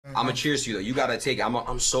I'm gonna cheers to you though. You gotta take it.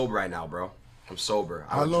 I'm sober right now, bro. I'm sober.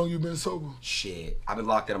 How long you been sober? Shit, I've been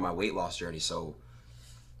locked in on my weight loss journey, so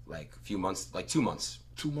like a few months, like 2 months.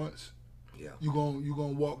 2 months. Yeah. You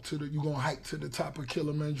gonna hike to the top of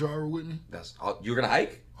Kilimanjaro with me? You're gonna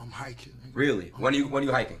hike? I'm hiking. Nigga. Really? When are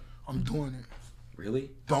you hiking? I'm doing it.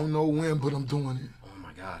 Really? Don't know when, but I'm doing it. Oh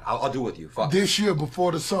my God. I'll do it with you. Fuck. This year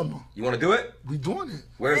before the summer. You wanna do it? We doing it.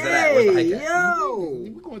 Where's that at? Where's the hike at? Yo!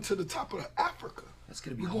 We're going to the top of Africa. That's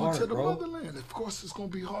gonna be hard, hard, We're going to the bro. motherland. Of course it's gonna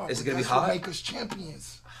be hard. Is it gonna be hot? Make us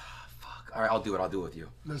champions. Fuck. All right, I'll do it with you.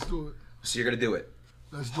 Let's do it. So you're gonna do it?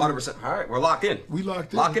 Let's do 100%. it. All right, we're locked in. We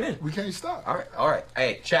locked in. Lock it in. We can't stop. All right.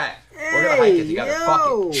 Hey, chat. We're gonna hike it together.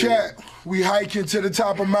 Fuck it. Chat, we hiking to the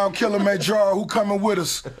top of Mount Kilimanjaro. Who coming with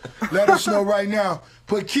us? Let us know right now.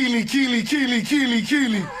 Put Keely, if you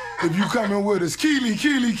coming with us.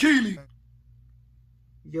 Keely.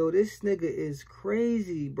 Yo, this nigga is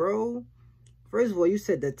crazy, bro. First of all, you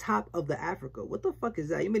said the top of the Africa. What the fuck is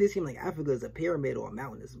that? You made it seem like Africa is a pyramid or a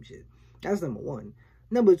mountain or some shit. That's number one.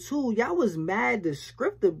 Number two, y'all was mad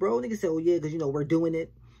descriptive, bro. Niggas said, oh yeah, because, you know, we're doing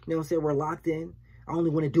it. You know what I'm saying? We're locked in. I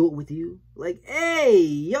only want to do it with you. Like, hey,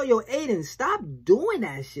 yo, Adin, stop doing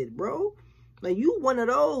that shit, bro. Like, you one of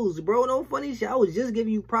those, bro. No funny shit. I was just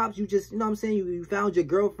giving you props. You just, you know what I'm saying? You found your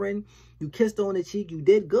girlfriend. You kissed her on the cheek. You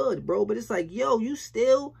did good, bro. But it's like, yo, you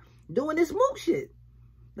still doing this mook shit.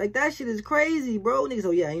 Like, that shit is crazy, bro. Niggas,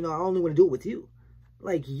 oh yeah, you know, I only want to do it with you.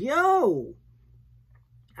 Like, yo.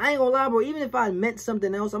 I ain't gonna lie, bro. Even if I meant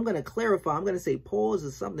something else, I'm gonna clarify. I'm gonna say pause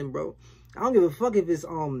or something, bro. I don't give a fuck if it's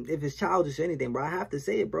childish or anything, bro. I have to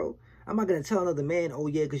say it, bro. I'm not gonna tell another man, oh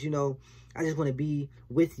yeah, because, you know, I just want to be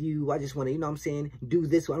with you. I just want to, you know what I'm saying, do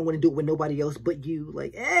this. I don't want to do it with nobody else but you.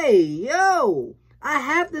 Like, hey, yo, I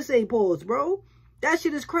have to say pause, bro. That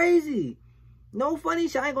shit is crazy. No funny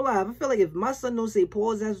shit. I ain't gonna lie. I feel like if my son don't say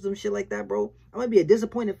pause after some shit like that, bro, I'm gonna be a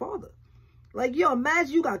disappointed father. Like, yo,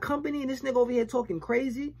 imagine you got company and this nigga over here talking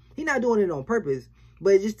crazy. He not doing it on purpose.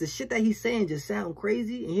 But it's just the shit that he's saying just sound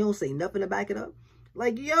crazy. And he don't say nothing to back it up.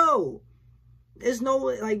 Like, yo. It's no,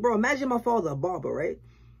 like, bro, imagine my father a barber, right?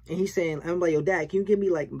 And he's saying, I'm like, yo, Dad, can you give me,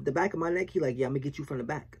 like, the back of my neck? He like, yeah, I'm going to get you from the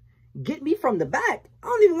back. Get me from the back? I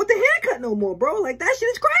don't even want the haircut no more, bro. Like, that shit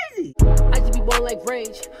is crazy. I just be born like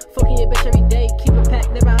rage. Fucking your bitch every day. Keep it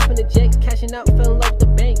packed, never hop in the jakes. Cashing out, feeling